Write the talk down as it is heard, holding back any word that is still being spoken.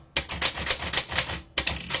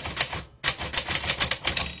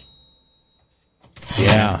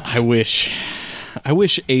Yeah. I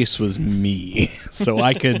wish Ace was me, so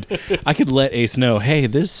I could let Ace know, hey,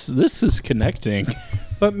 this is connecting.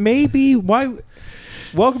 But maybe why?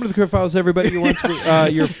 Welcome to the Crypt Files, everybody.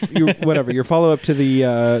 Your follow up to the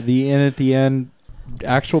in at the end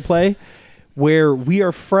actual play, where we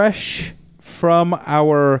are fresh from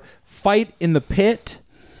our fight in the pit,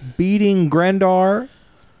 beating Grendar,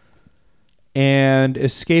 and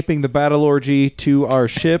escaping the battle orgy to our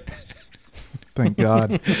ship. Thank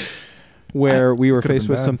God. Where we were faced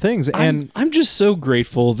with some things. And I'm just so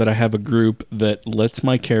grateful that I have a group that lets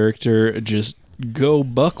my character just go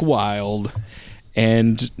buck wild,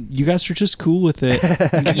 and you guys are just cool with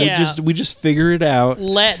it. We just figure it out.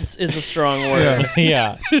 Let's is a strong word.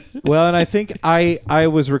 Yeah. Well, and I think I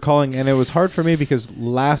was recalling, and it was hard for me because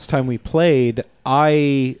last time we played,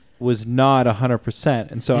 I was not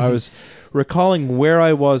 100%. And so I was recalling where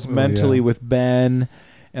I was mentally with Ben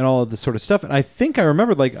and all of this sort of stuff. And I think I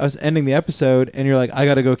remembered like us ending the episode and you're like, I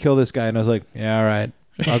got to go kill this guy. And I was like, yeah, all right,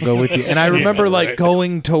 I'll go with you. And I remember like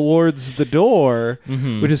going towards the door,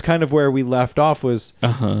 which is kind of where we left off, was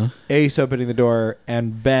Ace opening the door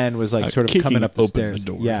and Ben was like sort of coming up the stairs.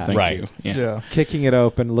 The door. Yeah. Thank you. Yeah. Kicking it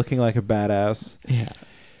open, looking like a badass. Yeah.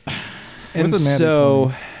 And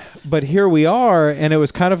so, but here we are. And it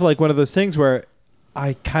was kind of like one of those things where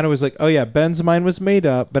I kind of was like, oh yeah, Ben's mind was made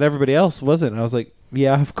up, but everybody else wasn't. And I was like,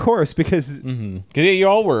 yeah, of course, because you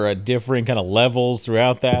all were at different kind of levels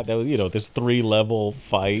throughout that. That was, this 3-level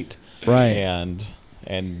fight, right?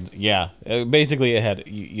 And yeah, basically it had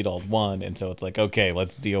you'd all won, and so it's like, okay,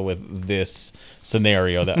 let's deal with this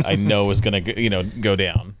scenario that I know is gonna go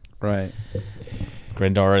down. Right.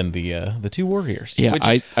 Grendar and the two warriors. Yeah, which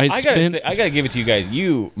I gotta give it to you guys.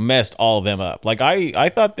 You messed all of them up. Like I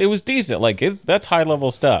thought it was decent. Like that's high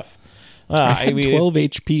level stuff. I had 12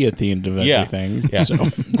 HP at the end of everything. Yeah. So.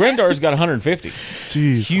 Grendar's got 150.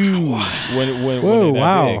 Jeez. Huge when Whoa, they're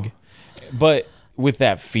that big. But with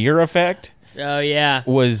that fear effect, Oh yeah,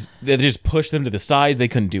 was they just pushed them to the sides. They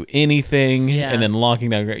couldn't do anything, Yeah. and then locking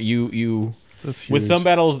down you. That's With huge. some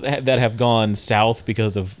battles that have gone south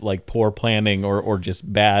because of like poor planning or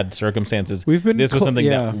just bad circumstances, this was something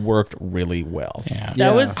that worked really well. Yeah.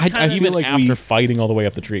 that was I kind of feel like after fighting all the way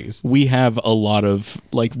up the trees. we have a lot of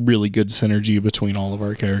like really good synergy between all of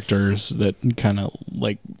our characters that kind of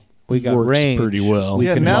like we got works range pretty well. We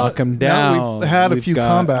can now- lock them now down. we've had a few got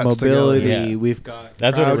combats mobility. together. Yeah. We've got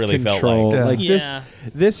That's what it crowd really felt control. like. Yeah. Like Yeah.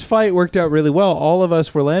 this fight worked out really well. All of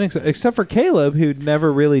us were landing, except for Caleb, who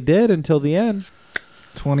never really did until the end.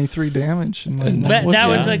 23 damage. And And that was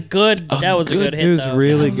yeah. a good. That was a good hit. It was though.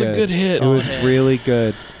 really That was a good. good hit. It was Solid hit. really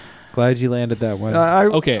good. Glad you landed that one.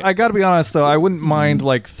 Okay. I got to be honest though, I wouldn't mind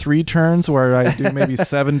like 3 turns where I do maybe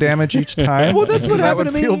 7 damage each time. Well, that's what That happened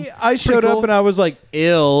to would feel me. I showed pretty up cool. and I was like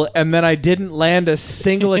ill, and then I didn't land a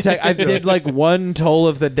single attack. I did like one Toll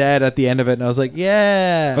of the Dead at the end of it, and I was like,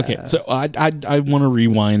 yeah. Okay, so I want to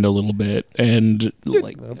rewind a little bit and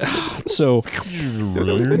like so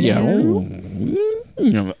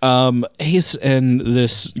Ace and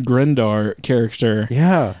this Grendar character,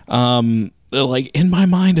 Yeah. like in my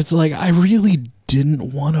mind it's like I really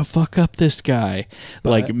didn't want to fuck up this guy.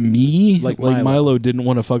 Like me, like like Milo. Milo didn't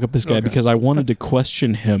want to fuck up this guy because I wanted to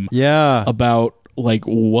question him Yeah. about like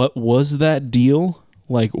what was that deal?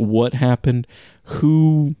 Like what happened?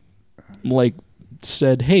 Who like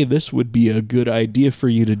said, "Hey, this would be a good idea for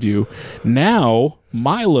you to do." Now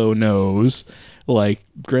Milo knows like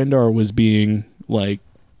Grendar was being like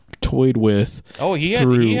toyed with. Oh, he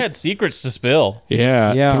had secrets to spill.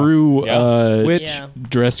 Yeah. Through Which Yeah.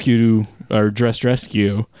 Rescue or Dressed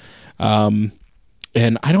Rescue. And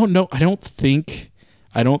I don't know. I don't think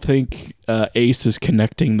Ace is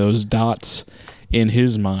connecting those dots in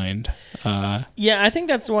his mind. Yeah, I think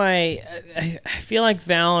that's why I feel like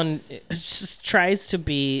Valen just tries to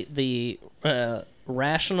be the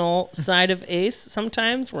rational side of Ace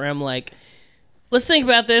sometimes, where I'm like, let's think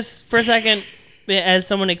about this for a second. As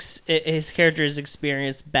someone, his character has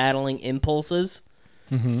experienced battling impulses,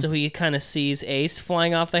 so he kind of sees Ace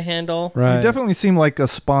flying off the handle. right. You definitely seem like a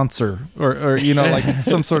sponsor or like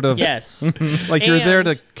some sort of Yes. like you're there to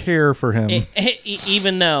And- care for him.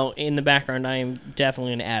 Even though in the background I am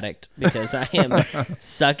definitely an addict because I am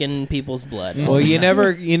sucking people's blood. Well, you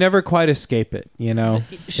never quite escape it, you know.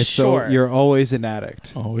 It's Sure. you're always an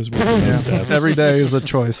addict. Always working steps. Every day is a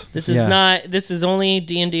choice. This is this is only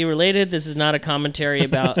D&D related. This is not a commentary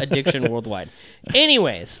about addiction worldwide.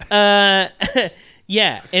 Anyways,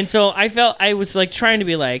 Yeah, and so I was like trying to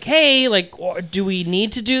be like, hey, like, do we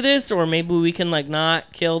need to do this, or maybe we can like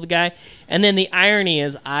not kill the guy? And then the irony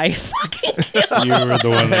is, I fucking killed. You were the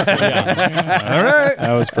one that All right.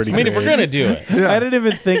 That was pretty. I mean, if we're great. gonna do it, I didn't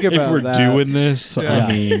even think about if we're that. doing this, I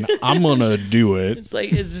mean, I'm gonna do it. It's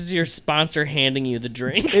like, is this your sponsor handing you the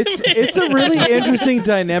drink? It's a really interesting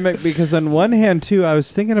dynamic because on one hand too, I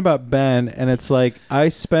was thinking about Ben, and it's like I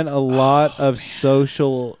spent a lot of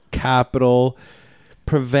social capital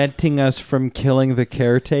preventing us from killing the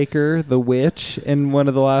caretaker, the witch, in one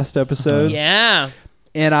of the last episodes. Yeah.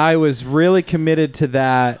 And I was really committed to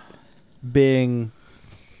that being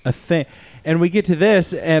a thing. And we get to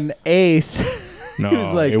this, and Ace No, he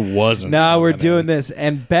was like, it wasn't. "No, we're doing this."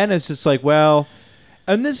 And Ben is just like, "Well,"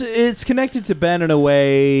 and it's connected to Ben in a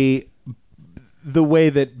way, the way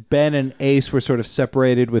that Ben and Ace were sort of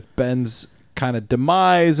separated with Ben's kind of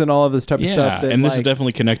demise and all of this type of stuff. That, and this is like,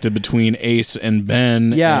 definitely connected between Ace and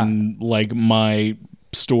Ben. Yeah. And like my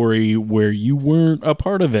story where you weren't a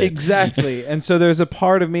part of it. Exactly. And so there's a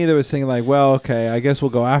part of me that was thinking like, well, okay, I guess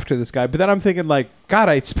we'll go after this guy. But then I'm thinking like, God,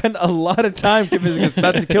 I spent a lot of time convincing us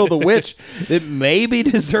not to kill the witch. It maybe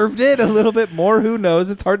deserved it a little bit more. Who knows?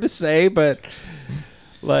 It's hard to say, but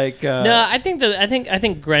like No, I think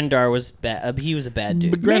Grendar was bad. He was a bad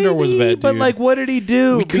dude. But Grendar was a bad dude. But like, what did he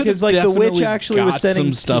do? We could've Because like the witch definitely actually was got sending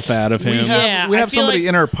some stuff out of him. Yeah, we I have feel somebody like-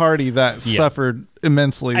 in our party that suffered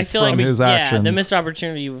immensely I feel from like his actions. the missed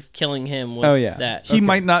opportunity of killing him was Oh, yeah. that. He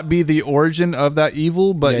might not be the origin of that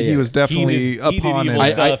evil, but Yeah, he yeah. was definitely he did upon evil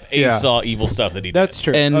it. stuff. Ace yeah. saw evil stuff that he did. That's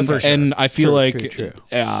true. And Oh, for sure. and I feel True, like true.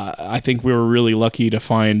 I think we were really lucky to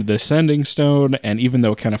find the sending stone, and even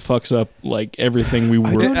though it kind of fucks up like everything we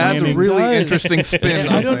were It adds a planning, really does. interesting spin.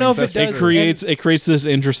 I don't know if things. it does. it creates this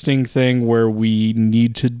interesting thing where we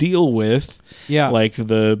need to deal with Yeah. like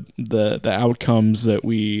the outcomes that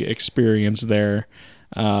we experience there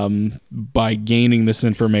by gaining this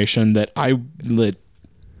information that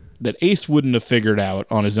Ace wouldn't have figured out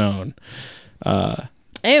on his own.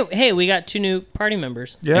 Hey, we got 2 new party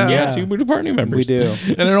members. Yeah. And Yeah. 2 party members. we do.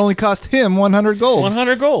 And it only cost him 100 gold.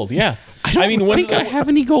 100 gold. Yeah. I don't mean, when think I have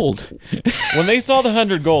any gold. when they saw the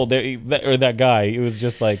 100 gold, that guy, it was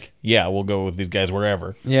just like, yeah, we'll go with these guys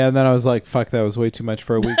wherever. Yeah, and then I was like, fuck, that was way too much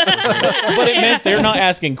for a week. But it meant they're not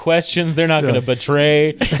asking questions. They're not going to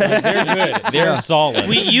betray. They're good. They're solid.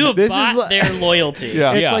 You have This is bought like- their loyalty.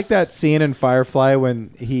 Yeah. It's Yeah. like that scene in Firefly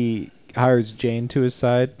when he hires Jane to his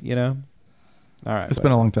side, you know? All right. It's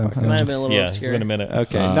been a long time. It might have been a little yeah, it's obscure. been a minute.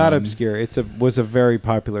 Okay, not obscure. Was a very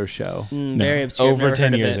popular show Very obscure. Over Never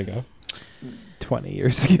 10 heard of years it. ago. 20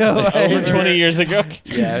 years ago. Over 20 years ago.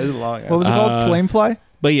 Yeah, it was long. What was it called? Flamefly?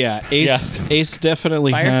 But yeah, Ace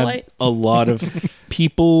definitely Fireflight? had a lot of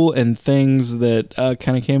people and things that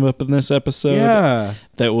kind of came up in this episode Yeah.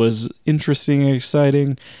 that was interesting and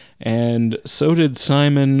exciting. And so did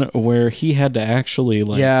Simon, where he had to actually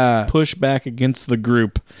Yeah. push back against the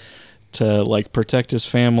group to like protect his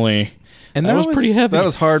family. And that was pretty heavy. That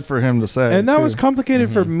was hard for him to say. And that too. was complicated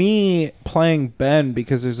for me playing Ben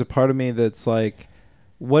because there's a part of me that's like,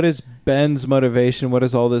 what is Ben's motivation? What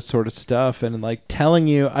is all this sort of stuff? And like telling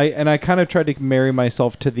you, I kind of tried to marry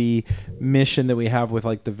myself to the mission that we have with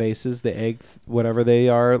like the vases, the egg, whatever they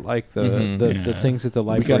are, like the things that the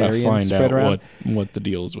we gotta librarians find spread out around. what the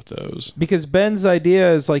deal is with those. Because Ben's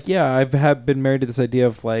idea is like, yeah, I've been married to this idea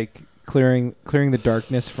of like clearing the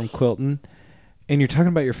darkness from Quilton. And you're talking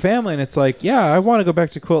about your family, and it's like, yeah, I want to go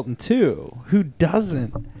back to Quilton too. Who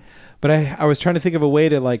doesn't? But I was trying to think of a way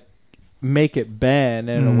to like make it Ben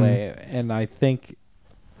in a way, and I think,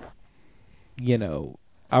 you know,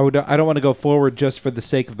 I don't want to go forward just for the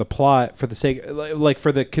sake of the plot, for the sake like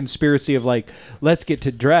for the conspiracy of like, let's get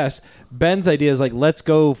to Dress. Ben's idea is like, let's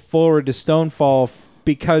go forward to Stonefall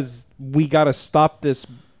because we got to stop this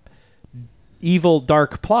evil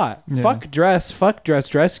dark plot. Yeah. Fuck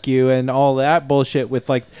Dress Rescue and all that bullshit with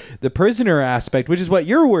like the prisoner aspect, which is what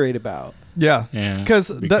you're worried about. Yeah. Yeah, Because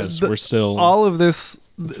we're still all of this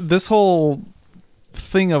whole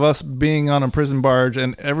thing of us being on a prison barge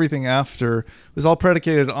and everything after was all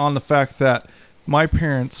predicated on the fact that my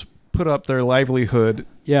parents put up their livelihood,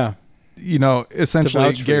 Yeah. you know, essentially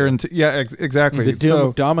vouch for you. guarantee. Yeah, exactly. The doom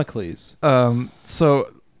of Damocles. So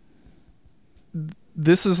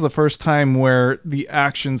this is the first time where the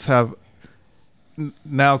actions have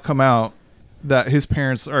now come out that his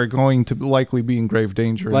parents are going to likely be in grave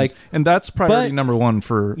danger. Like- and that's priority but, number one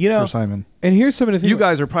for Simon. And here's some of the things. You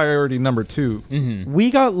guys are priority number 2.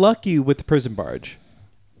 We got lucky with the prison barge.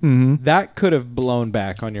 Mm-hmm. That could have blown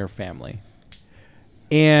back on your family.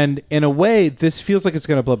 And in a way, this feels like it's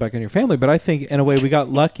going to blow back on your family. But I think in a way we got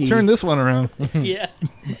lucky. Turn this one around. Yeah.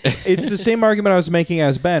 It's the same argument I was making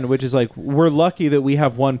as Ben, which is like, we're lucky that we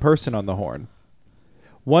have one person on the horn.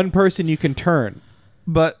 One person you can turn.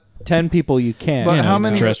 But 10 people you can't. But how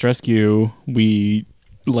many- Dressed Rescue, we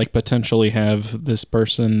like potentially have this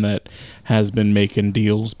person that has been making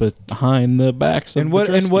deals behind the backs of and what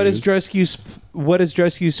the and what is Rescues.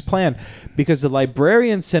 Rescue's plan? Because the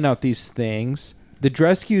librarians sent out these things. The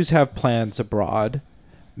Rescues have plans abroad.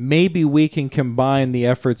 Maybe we can combine the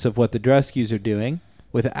efforts of what the Rescues are doing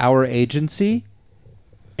with our agency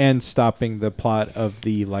and stopping the plot of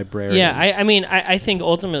the librarians. Yeah, I mean, I think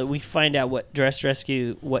ultimately we find out what Dress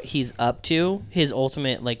Rescue, what he's up to, his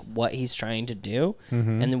ultimate, like, what he's trying to do,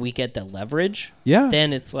 and then we get the leverage. Yeah.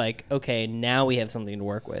 Then it's like, okay, now we have something to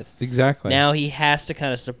work with. Exactly. Now he has to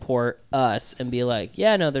kind of support us and be like,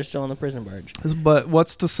 yeah, no, they're still on the prison barge. But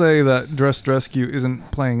what's to say that Dressed Rescue isn't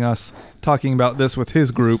playing us talking about this with his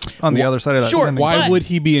group on the other side of that? Sure, sending? Why But- would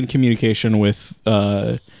he be in communication with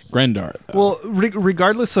Grendar, though? Well,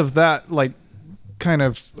 regardless of that, like, kind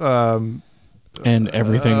of and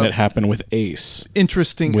everything that happened with Ace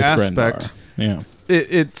interesting with aspect, Grendar. Yeah.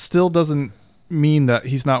 it still doesn't mean that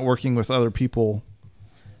he's not working with other people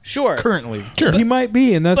Sure. currently. Sure. He might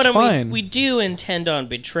be, and that's But I mean, fine. we do intend on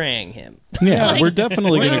betraying him. Yeah, Like, we're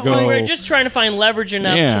definitely going to go. We're just trying to find leverage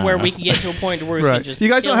enough to Yeah. where we can get to a point where we can Right. just You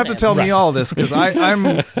guys kill don't have to him. tell me all this because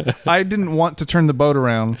I didn't want to turn the boat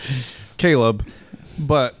around, Caleb,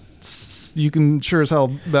 but you can sure as hell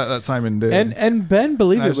bet that Simon did. and Ben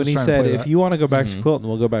believed I it was when just he trying to said, play if that. you want to go back to Quilton,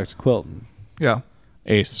 we'll go back to Quilton. yeah.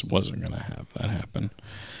 Ace wasn't going to have that happen.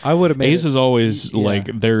 I would have made Ace it. is always Yeah.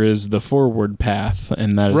 like, there is the forward path,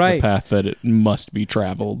 and that is Right. the path that it must be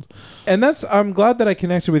traveled. And I'm glad that I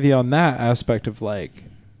connected with you on that aspect of like,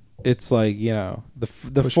 it's like, you know, the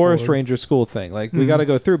Push forest forward. ranger school thing. Like, we got to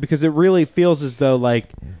go through because it really feels as though like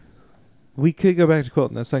we could go back to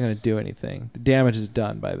Quilton. That's not going to do anything. The damage is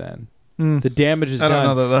done by then. The damage is I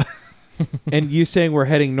done. don't know that. And you saying we're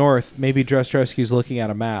heading north, maybe Dressed Rescue's looking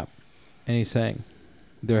at a map and he's saying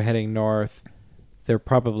they're heading north. They're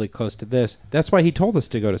probably close to this. That's why he told us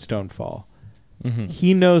to go to Stonefall.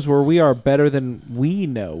 He knows where we are better than we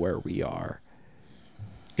know where we are.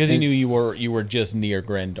 Because he knew you were just near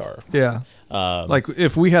Grendar. Yeah. Um, Like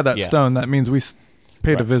if we had that yeah. stone, that means we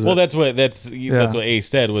paid a right. visit. Well, that's what Ace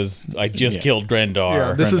said was, I just Yeah. killed Grendar.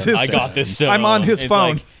 Yeah, this is his I got this stone. I'm on his It's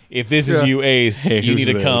phone. like, if this is Yeah. you, Ace, Hey, you who's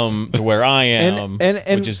need to this? come to where I am, And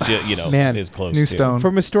which is just, man, is close new to. stone.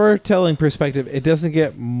 From a storytelling perspective, it doesn't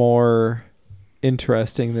get more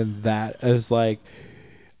interesting than that. As like,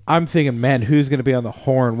 I'm thinking, man, who's going to be on the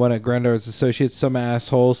horn? One of Grendar's associates, some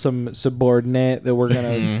asshole, some subordinate that we're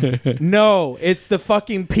gonna. No, it's the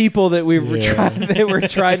fucking people that we were Yeah. trying. They were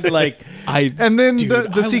trying to like. and then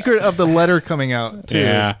Dude, the secret of the letter coming out too.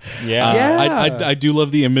 Yeah. Yeah. Yeah. I do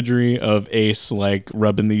love the imagery of Ace like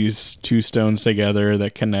rubbing these two stones together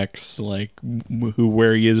that connects like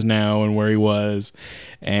where he is now and where he was,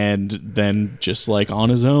 and then just like on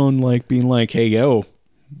his own like being like, hey yo,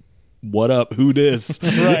 what up, who dis?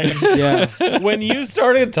 Right. Yeah, When you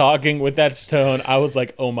started talking with that stone, I was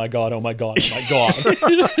like, oh my God, oh my God, oh my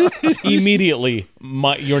God. Immediately,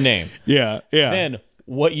 your name. yeah Then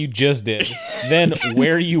what you just did. Then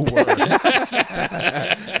where you were.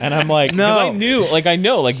 And I'm like, No. because I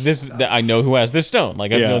know, like this, that I know who has this stone.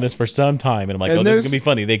 Like I've Yeah. known this for some time, and I'm like, And oh, this is there's-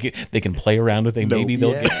 gonna be funny. They can play around with it. No. Maybe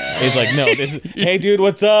they'll get. It's like, no, this is, hey dude,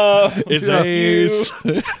 what's up? It's Fuck Ace.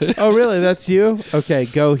 you. Oh, really? That's you? Okay,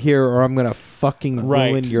 go here, or I'm gonna fucking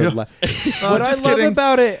Right. ruin your Yeah. life. What I just love kidding.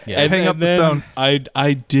 about it, Yeah. Hang up the then stone.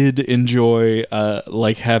 I did enjoy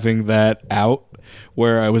like having that out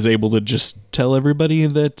where I was able to just tell everybody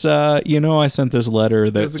that I sent this letter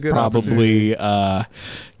that's a good probably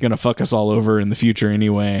gonna fuck us all over in the future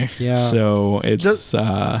anyway. Yeah. So it's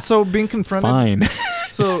So being confronted. fine.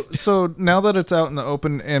 So now that it's out in the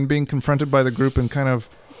open and being confronted by the group and kind of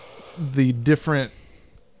the different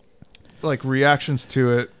like reactions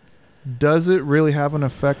to it, does it really have an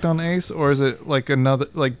effect on Ace, or is it like another,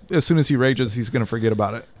 like as soon as he rages he's gonna forget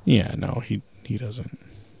about it, Yeah, no, he doesn't.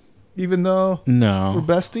 even though we're No,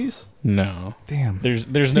 besties? no, Damn.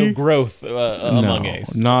 There's no growth among no,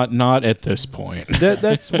 Ace. not at this point.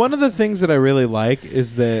 that's one of the things that I really like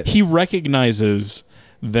is that He recognizes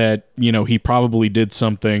that he probably did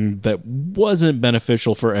something that wasn't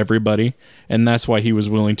beneficial for everybody, and that's why he was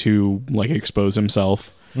willing to like expose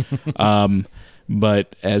himself.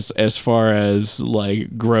 But as far as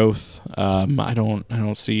like growth, I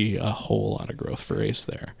don't see a whole lot of growth for Ace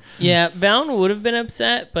there. Yeah, Valen would have been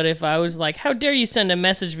upset, but if I was like, "How dare you send a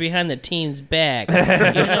message behind the teen's back?"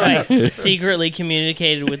 Even though I secretly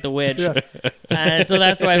communicated with the witch, and so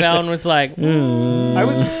that's why Valen was like,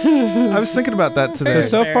 I was thinking about that today.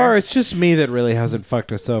 So far, it's just me that really hasn't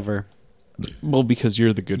fucked us over. Well, because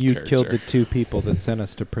you're the good You character. killed the two people that sent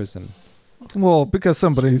us to prison. Well, because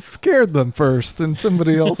somebody scared them first, and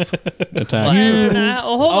somebody else. attack.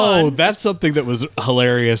 Hold Oh, on. that's something that was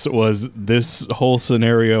hilarious. Was this whole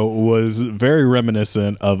scenario was very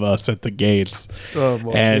reminiscent of us at the gates, Oh,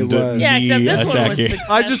 boy. and It was. Yeah, except this one was attacking.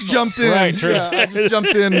 successful. I just jumped in. Right, true. Yeah, I just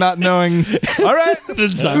jumped in, not knowing. All right,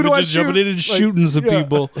 And Simon do I just jumping shoot? in and Like, shooting some yeah.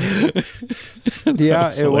 people. Yeah,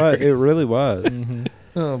 was it was. hilarious. It really was.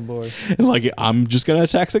 Oh boy. And like, I'm just gonna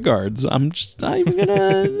attack the guards. I'm just not even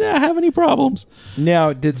gonna have any problems.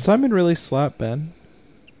 Now, did Simon really slap Ben?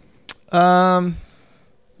 No.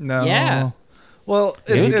 Yeah. Well,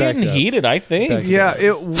 It was backed getting up. heated, I think. Backed yeah.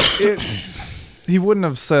 It. He wouldn't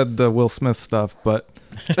have said the Will Smith stuff, but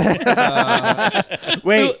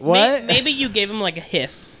Wait, So, what? Maybe you gave him like a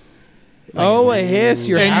hiss. Oh, a hiss.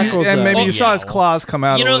 Your hackles and up. maybe Oh, you saw his yeah. claws come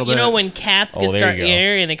out You a know, little bit, when cats Oh, get there start you go.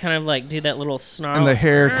 angry and they kind of like do that little snarl, and the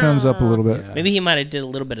hair comes up a little bit. Yeah. Maybe he might have did a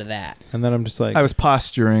little bit of that. And then I'm just like, I was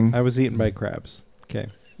posturing. I was eaten by crabs. Okay,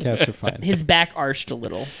 cats are fine. His back arched a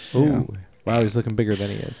little. Ooh, wow, he's looking bigger than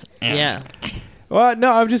he is. Yeah. Well,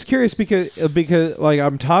 no, I'm just curious because like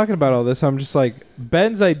I'm talking about all this, I'm just like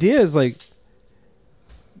Ben's idea is like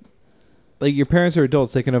your parents are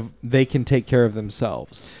adults, they can take care of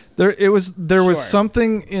themselves. There was Sure.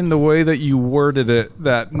 something in the way that you worded it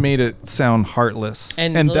that made it sound heartless,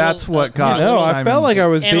 And and little- that's what got. No, I Simon. felt like I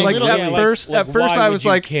was And being a little- at yeah, first. like, at first, why I would was you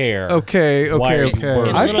like, care? okay, Why are you okay. burdened?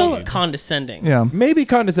 And I a little felt- condescending. Yeah. maybe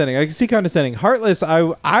condescending. I can see condescending. Heartless.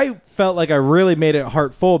 I felt like I really made it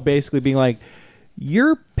heartful, basically being like,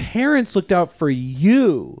 your parents looked out for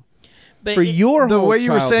you, But for it, your The whole way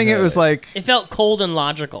you were saying it was childhood. like, it felt cold and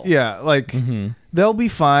logical. yeah, like Mm-hmm. they'll be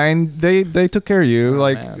fine. They took care of you. Oh,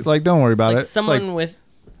 like man. like don't worry about Like it. someone with,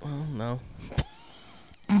 oh no.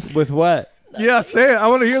 with what? Yeah, say it. I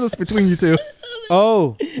want to hear this between you two.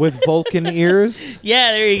 Oh, with Vulcan ears.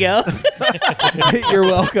 Yeah, there you go. You're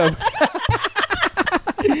welcome.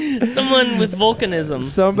 Someone with volcanism.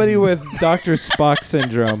 Somebody with Dr. Spock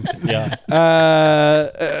syndrome. Yeah.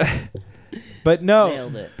 But no,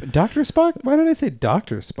 Nailed it. Dr. Spock. Why did I say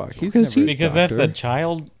Dr. Spock? He's Because never a Because that's the doctor.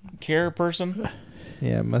 child care person.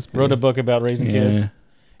 Yeah, it must be. Wrote a book about raising kids. Yeah.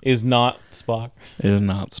 Is not Spock. It is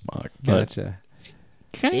not Spock, but Gotcha.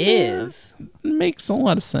 kinda Is. makes a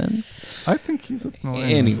lot of sense. I think he's a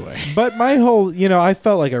Anyway, But my whole, I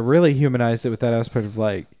felt like I really humanized it with that aspect of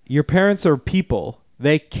like, your parents are people.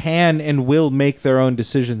 They can and will make their own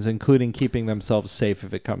decisions, including keeping themselves safe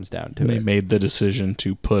if it comes down to they it. made the decision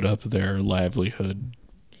to put up their livelihood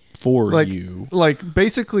for like you. like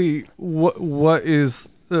basically what is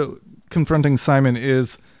confronting Simon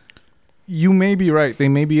is you may be right. They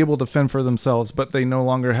may be able to fend for themselves, but they no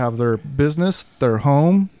longer have their business, their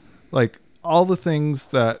home, like all the things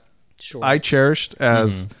that Sure. I cherished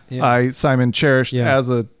as Yeah. Simon cherished Yeah.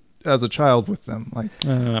 as a child with them. Like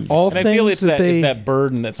All And I things feel it's that they. it's that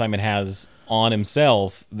burden that Simon has on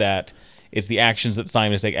himself, that it's the actions that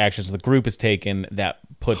Simon has taken, actions the group has taken, that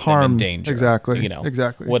puts them Harm, in danger. exactly, You know,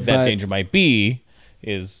 exactly. what that But- danger might be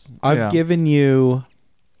is I've Yeah. given you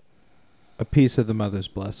a piece of the mother's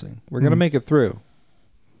blessing. We're gonna make it through.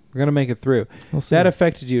 We're gonna make it through. We'll see. That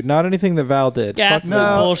affected you. Not anything that Val did. That's Fuck some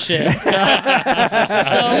no. bullshit. so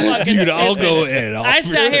fucking Dude, stupid. I'll go in. I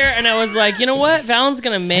sat here and I was like, you know what? Valen's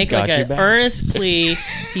gonna make got like your an back. earnest plea.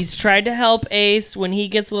 He's tried to help Ace when he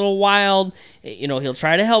gets a little wild. He'll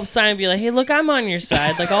try to help Simon. Be like, hey, look, I'm on your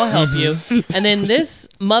side. Like, I'll help you. And then this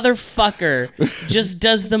motherfucker just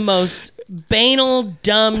does the most banal,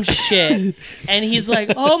 dumb shit. And he's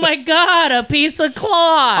like, oh my god, a piece of cloth.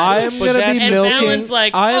 I am But gonna that's- be and milking. Valen's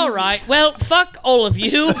like, all right, well, fuck all of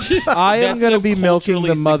you. I am That's gonna so be milking the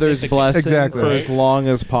culturally mother's significant. blessing Exactly. for as long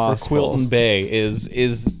as for possible. Quilton Bay is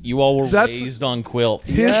you all were That's- raised on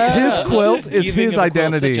quilts. his quilt is Giving his of a quilt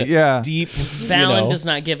identity. such a Yeah. deep. Valen does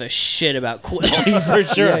not give a shit about quilts. for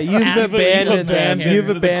sure. Yeah, you've abandoned them. You've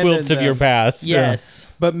the abandoned quilts of them. your past. Yes.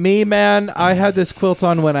 But me, man, I had this quilt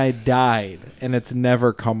on when I died, and it's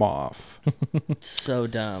never come off. So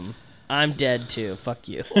dumb. I'm dead too. Fuck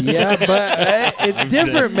you. Yeah, but it's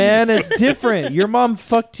different, man. It's different. Your mom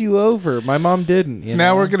fucked you over. My mom didn't. You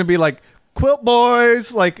Now know? we're gonna be like quilt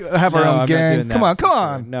boys, like have our No, own I'm not gang. doing that Come on, for come sure.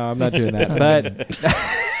 on, No, I'm not doing that. But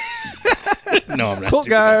No, I'm not. quilt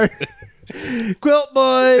doing that. guy. Quilt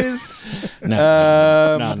boys.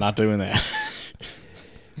 No, not doing that.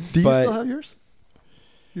 Do you But- still have yours?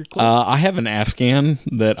 Your quilt? I have an Afghan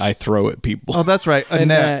that I throw at people. Oh, that's right. A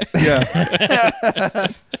net. Yeah,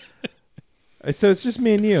 So it's just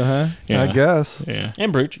me and you, huh? Yeah. I guess. Yeah.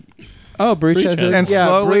 And Brooch. Oh, Bruce Breach has has- his. And yeah,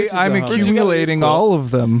 slowly, Bruce is I'm a home. accumulating Bruce got all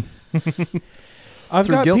of them. I've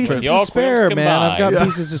through got guilt pieces trips. Y'all to spare, quilts man. I've got combined.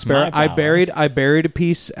 pieces to spare. My power. I buried a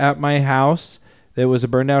piece at my house that was a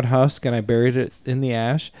burned out husk, and I buried it in the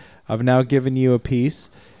ash. I've now given you a piece,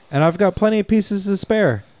 and I've got plenty of pieces to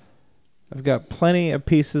spare. I've got plenty of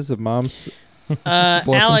pieces of Mom's.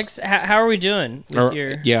 Alex, how are we doing with Are we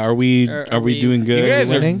are we we- doing good? You guys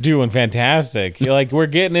winning? are doing fantastic. You're like, we're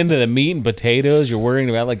getting into the meat and potatoes. You're worrying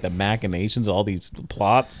about like the machinations, all these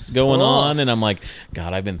plots going Cool. on, and I'm like,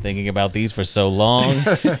 God, I've been thinking about these for so long.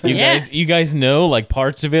 Yes. You guys know like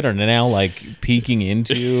parts of it are now like peeking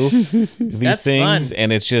into these That's things, fun.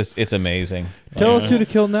 and it's amazing. Tell us who to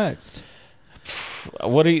kill next.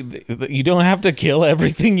 What are you don't have to kill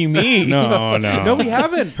everything you meet. No. No, we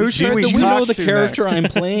haven't. Who should we Do we know talk the to character next? I'm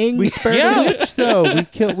playing? We spared Yeah. the witch,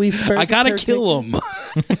 though. We spared. I the gotta caretaker. kill him.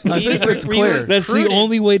 I think it's clear. That's the Recruited.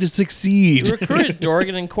 only way to succeed. recruited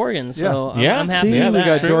Dorgan and Corgan, so Yeah. I'm happy See, Yeah, with we that.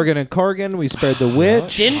 got true. Dorgan and Corgan. We spared the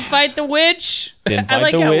witch. Didn't fight the witch. Didn't I fight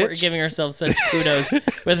like the how we're witch. giving ourselves such kudos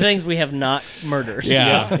for the things we have not murdered.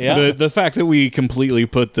 Yeah, Yeah. The fact that we completely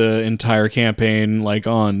put the entire campaign like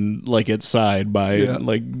on like its side by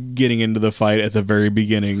like getting into the fight at the very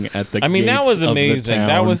beginning at the. I mean, that gates was of the amazing. That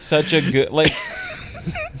town. was such a good like.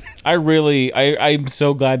 I'm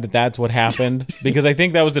so glad that that's what happened because I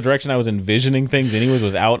think that was the direction I was envisioning things. Anyways,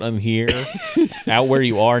 was out on here, out where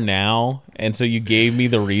you are now, and so you gave me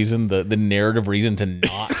the reason, the narrative reason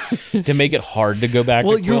to make it hard to go back.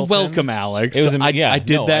 Well, to you're Quilton. welcome, Alex. It was I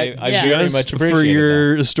did no, that I Yeah. very just much for appreciated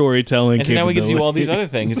your storytelling. And so now we get to do all these capability.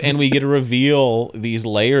 other things, and we get to reveal these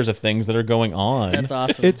layers of things that are going on. That's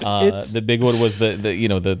awesome. It's The big one was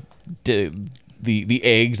the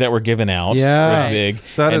eggs that were given out. Yeah. was big.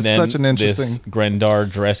 That And is then such an this interesting-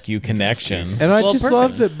 Grendar rescue connection. And I Well, just perfect.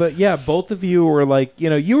 loved it. But yeah, both of you were like,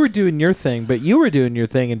 you were doing your thing, but you were doing your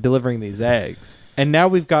thing and delivering these eggs. And now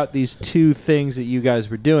we've got these two things that you guys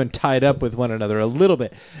were doing tied up with one another a little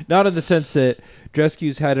bit. Not in the sense that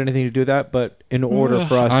Drescues had anything to do with that, but in order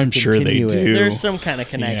for us I'm to sure they continue it. do. There's some kind of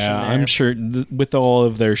connection Yeah, there. I'm sure with all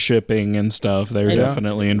of their shipping and stuff, they're And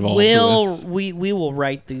definitely involved. with. we will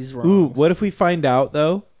right these wrongs. Ooh, what if we find out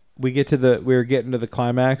though? We're getting to the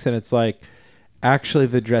climax and it's like actually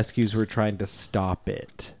the Drescues were trying to stop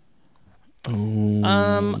it. Ooh,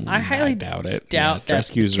 I highly doubt it. doubt that's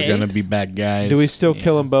the Rescues are gonna case. be bad guys. Do we still Yeah.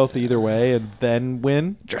 kill them both either way and then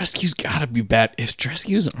win? Rescues gotta be bad. If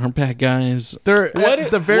Rescues aren't bad guys, They're What at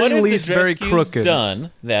the very what have least the very Drescues crooked. done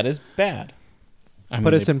that is bad? I mean,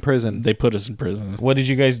 Put us they, in prison. They put us in prison. What did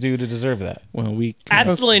you guys do to deserve that? Well, we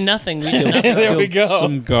absolutely nothing. We did nothing. There we killed go.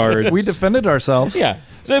 some guards. We defended ourselves. Yeah,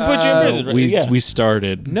 so they put you in prison. we yeah. we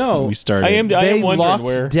started. No. we started. I am They wondering locked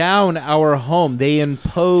where. down our home. They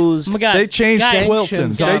imposed. Oh my God, They changed guys,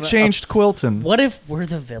 Quilton. guys, They changed Quilton. What if we're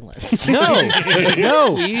the villains? No,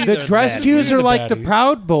 no. The Drescues are like the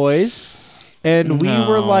Proud Boys, and we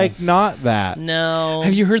were No. like not that. No.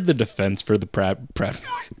 Have you heard the defense for the Pratt Boy?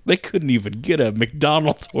 They couldn't even get a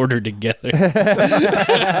McDonald's order together.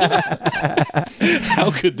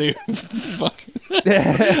 How could they fucking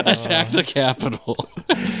attack the Capitol?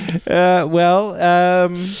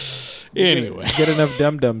 Anyway, get enough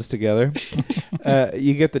dum dums together,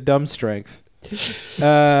 you get the dumb strength.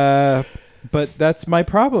 But that's my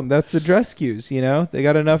problem. That's the Drescues. They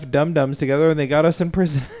got enough dum dums together, and they got us in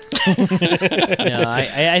prison. No,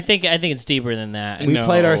 I think it's deeper than that. We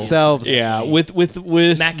played ourselves. Yeah, with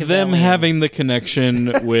them Machiavellian. having the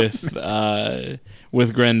connection with Grendar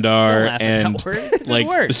Don't laugh at and that word. It's a good like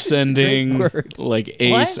word. sending Great word. like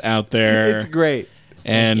Ace out there. It's great.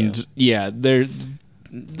 And yeah, the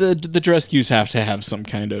Drescues have to have some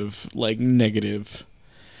kind of like negative.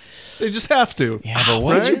 They just have to. Yeah, but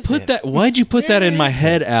what Why'd you is put it? that? Why'd you put that in my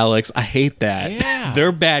head, Alex? I hate that. Yeah.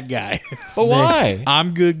 They're bad guys. But why?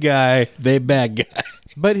 I'm good guy. They bad guy.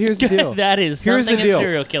 But here's the deal. That is Here's the something a deal.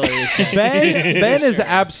 serial killer is saying. Ben is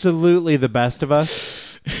absolutely the best of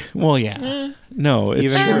us. Well, yeah. No,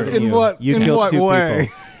 it's Even true. more than In you. what- You in killed what two way?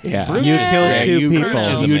 people. Yeah, You killed two people. Which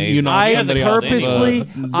is You amazing. knocked I somebody off the purposely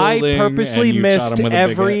building, and you shot missed him with a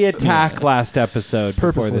every bigot. attack last episode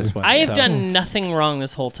before Purposely. this one. I have so. done nothing wrong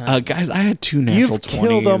this whole time. Guys, I had 2 natural You've 20s.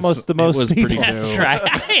 killed almost the most It was pretty people. dope. That's right.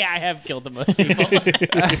 I have killed the most people.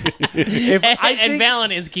 If, I and think,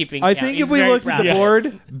 Valen is keeping I count. think He's if we very look at proud the of it.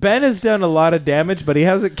 board, Ben has done a lot of damage, but he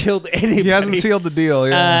hasn't killed anybody. He hasn't sealed the deal.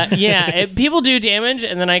 Yeah. People do damage,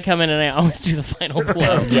 and then I come in and I always do the final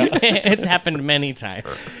blow. It's happened many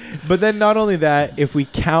times. But then not only that, if we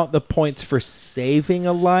count the points for saving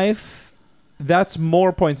a life, that's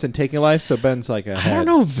more points than taking a life. So Ben's like I ahead. don't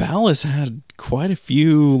know. Valis had quite a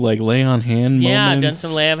few like lay on hand Yeah, I've moments. done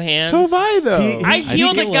some lay of hands. So have I though. I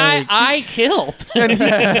healed a think guy like- I killed. And he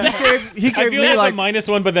gave I feel me that's like a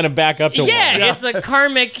 -1, but then a back up to yeah, 1. it's a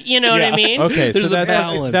karmic, you know what I Yeah. mean? Okay, There's so a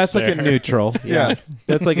balance that's like a there. neutral. Yeah,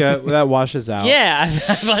 that's like that washes out. Yeah,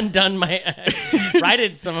 I've undone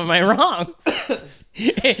righted some of my wrongs.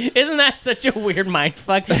 Isn't that such a weird mind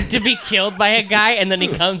fuck to be killed by a guy and then he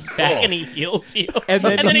comes back and he heals you And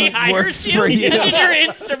then he he hires works you for you. and then you're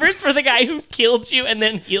in service for the guy who killed you and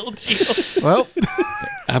then healed you. well,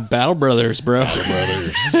 Battle Brothers, bro.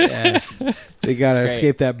 Yeah. They gotta great.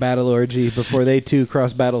 escape that battle orgy before they too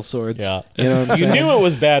cross battle swords. Yeah. You know what I'm You saying? knew it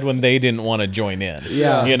was bad when they didn't want to join in.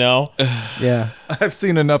 Yeah. You know? Yeah. I've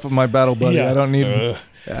seen enough of my battle buddy. Yeah. I don't need.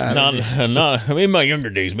 Not, in my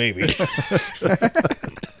younger days, maybe.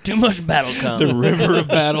 Too much battle come. The river of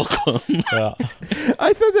battle come. Yeah.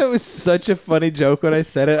 I thought that was such a funny joke when I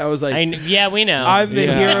said it. I was like, Yeah, we know. I'm the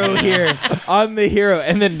hero here. I'm the hero.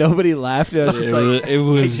 And then nobody laughed. And I was just like, It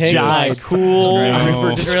was Hey, Died. just Cool. No.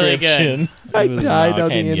 river It's really good. description. I was died not on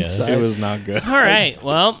the Kenya. inside. It was not good. All right,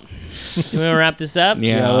 well, do we want to wrap this up?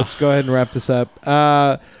 Yeah. Let's go ahead and wrap this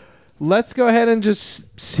up. Let's go ahead and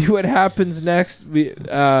just see what happens next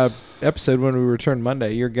episode when we return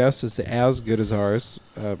Monday. Your guess is as good as ours.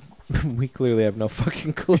 We clearly have no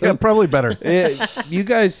fucking clue. Yeah, probably better. You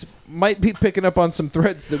guys might be picking up on some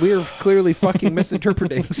threads that we are clearly fucking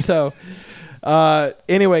misinterpreting. So,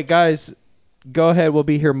 anyway, guys, go ahead. We'll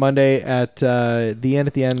be here Monday at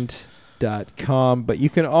theendattheend.com. But you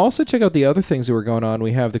can also check out the other things that were going on.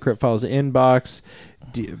 We have the Crypt Files inbox,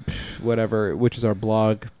 whatever, which is our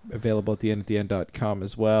blog, available at theendattheend.com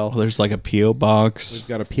as well. Well, there's like a P.O. box. We've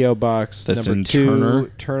got a P.O. box. That's number in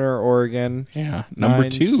 2, Turner, Oregon. Yeah. Number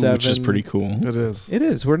 2, which is 9-7. pretty cool. It is. It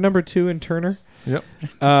is. We're number 2 in Turner. Yep.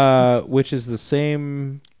 Which is the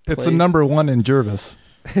same. It's a place. number 1 in Jervis.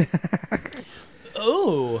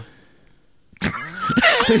 Oh.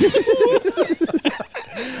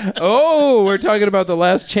 Oh, we're talking about The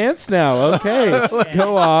Last Chance now. Okay.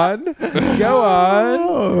 Go on. Go on.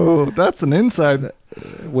 Oh, that's an inside.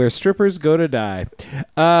 Where strippers go to die.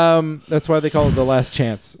 That's why they call it The Last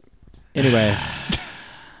Chance. Anyway,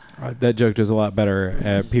 that joke does a lot better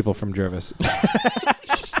at people from Jervis.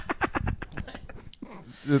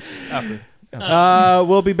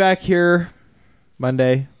 We'll be back here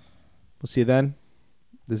Monday. We'll see you then.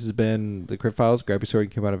 This has been the Crypt Files. Grab your sword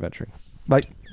and keep on adventuring. Bye.